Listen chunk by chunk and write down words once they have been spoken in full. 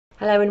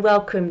Hello and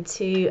welcome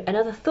to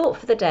another thought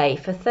for the day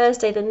for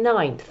Thursday the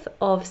 9th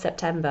of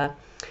September.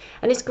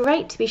 And it's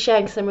great to be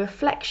sharing some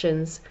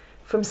reflections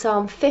from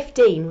Psalm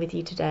 15 with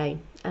you today.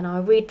 And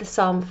I'll read the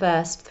psalm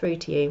first through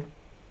to you.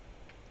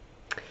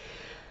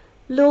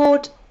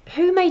 Lord,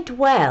 who may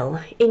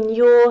dwell in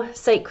your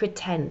sacred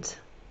tent?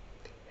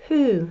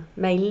 Who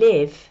may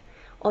live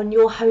on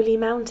your holy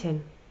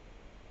mountain?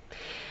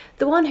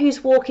 The one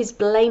whose walk is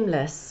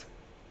blameless,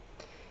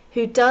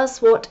 who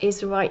does what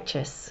is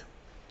righteous,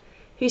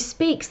 who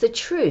speaks the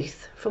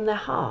truth from their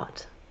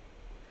heart,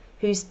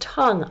 whose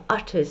tongue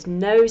utters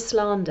no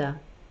slander,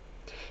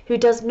 who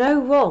does no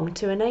wrong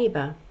to a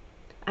neighbour,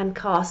 and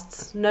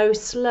casts no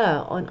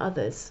slur on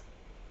others,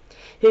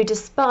 who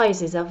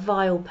despises a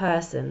vile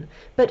person,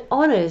 but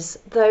honours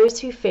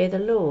those who fear the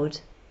Lord,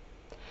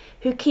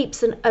 who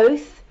keeps an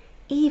oath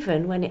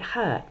even when it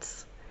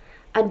hurts,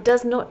 and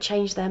does not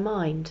change their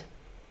mind,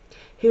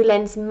 who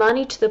lends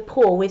money to the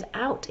poor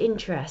without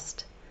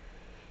interest,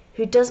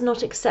 who does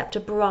not accept a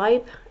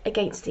bribe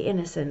against the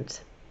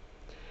innocent.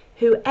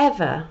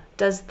 Whoever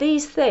does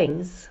these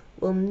things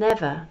will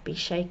never be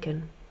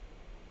shaken.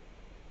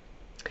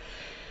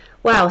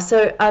 Wow,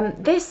 so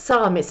this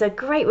psalm is a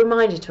great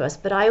reminder to us,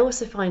 but I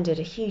also find it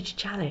a huge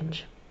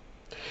challenge.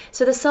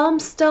 So the psalm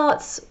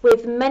starts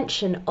with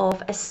mention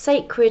of a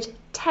sacred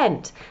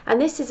tent,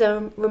 and this is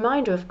a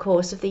reminder, of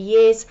course, of the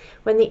years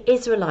when the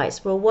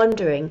Israelites were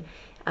wandering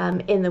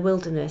in the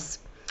wilderness.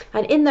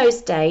 And in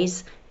those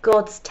days,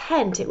 God's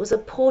tent, it was a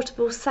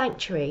portable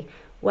sanctuary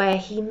where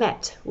he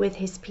met with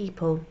his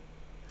people.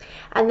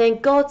 And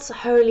then God's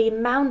holy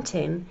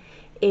mountain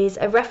is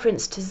a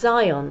reference to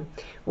Zion,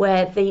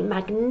 where the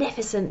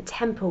magnificent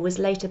temple was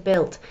later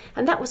built,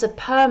 and that was a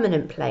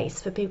permanent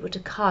place for people to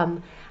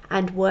come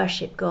and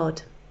worship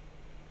God.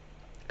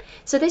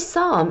 So this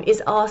psalm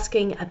is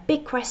asking a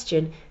big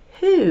question: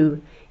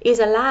 who is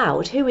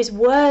allowed, who is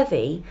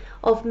worthy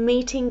of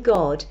meeting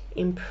God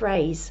in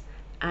praise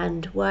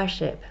and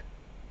worship?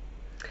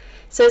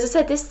 So as I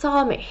said, this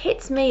psalm, it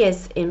hits me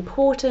as an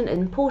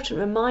important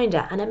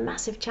reminder and a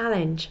massive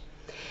challenge.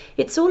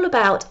 It's all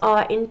about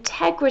our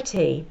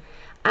integrity,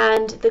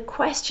 and the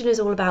question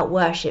is all about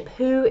worship.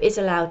 Who is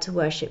allowed to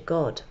worship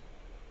God?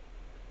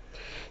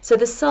 So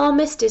the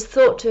psalmist is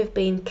thought to have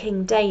been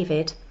King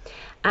David,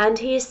 and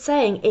he is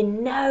saying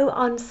in no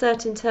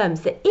uncertain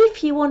terms that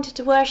if you wanted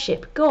to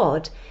worship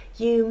God,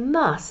 you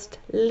must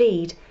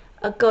lead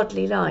a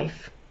godly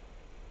life.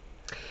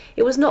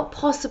 It was not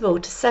possible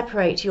to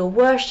separate your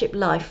worship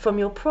life from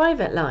your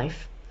private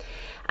life,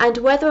 and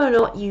whether or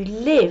not you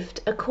lived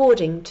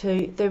according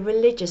to the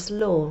religious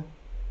law.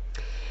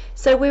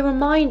 So we're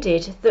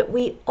reminded that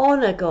we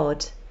honour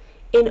God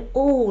in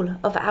all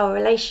of our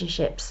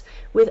relationships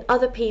with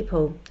other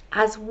people,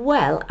 as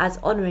well as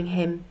honouring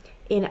him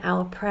in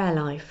our prayer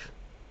life.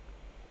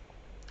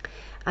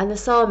 And the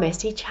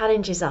psalmist, he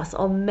challenges us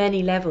on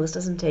many levels,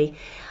 doesn't he?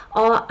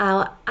 Are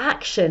our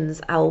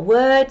actions, our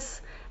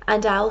words,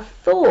 and our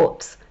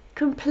thoughts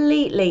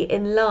completely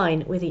in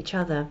line with each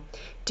other?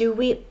 Do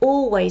we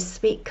always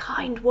speak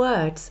kind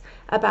words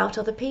about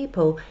other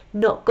people,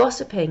 not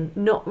gossiping,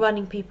 not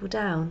running people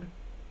down?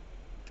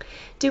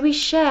 Do we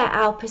share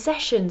our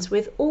possessions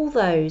with all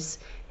those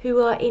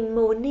who are in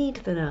more need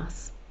than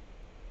us?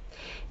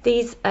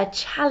 These are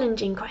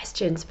challenging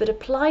questions, but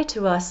apply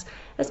to us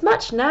as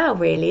much now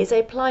really as they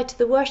applied to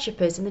the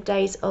worshippers in the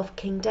days of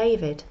King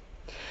David.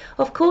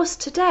 Of course,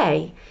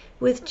 today,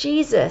 with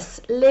Jesus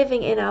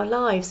living in our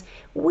lives,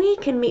 we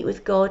can meet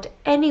with God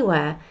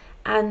anywhere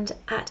and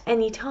at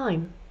any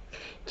time.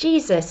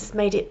 Jesus has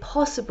made it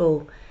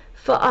possible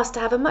for us to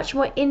have a much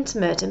more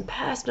intimate and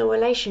personal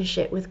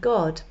relationship with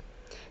God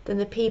than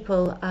the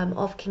people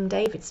of King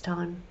David's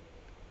time.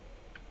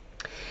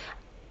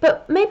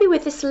 But maybe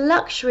with this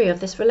luxury of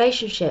this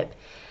relationship,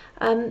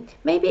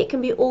 maybe it can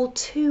be all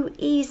too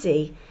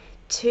easy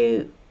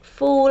to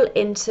fall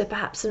into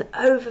perhaps an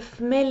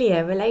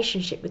over-familiar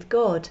relationship with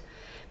God,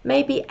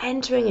 maybe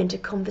entering into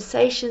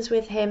conversations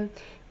with him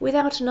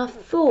without enough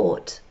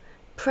thought,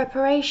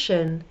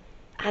 preparation,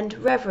 and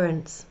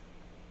reverence.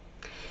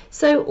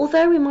 So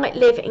although we might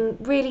live in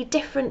really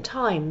different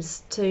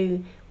times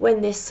to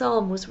when this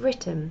psalm was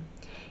written,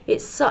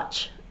 it's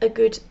such a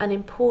good and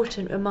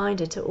important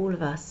reminder to all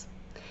of us.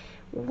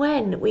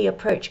 When we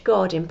approach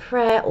God in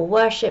prayer or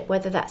worship,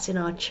 whether that's in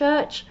our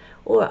church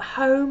or at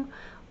home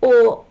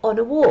or on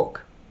a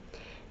walk,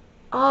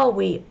 are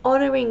we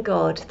honouring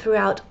God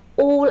throughout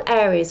all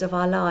areas of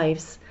our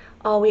lives?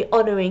 Are we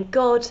honouring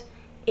God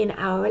in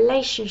our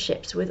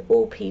relationships with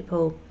all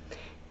people?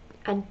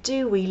 And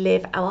do we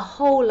live our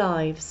whole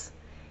lives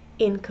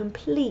in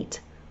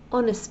complete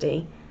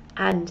honesty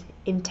and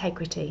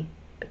integrity?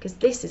 Because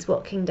this is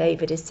what King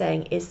David is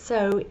saying is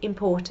so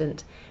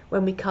important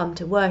when we come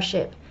to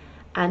worship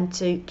and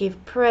to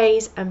give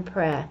praise and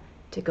prayer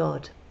to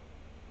God.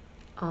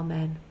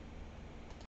 Amen.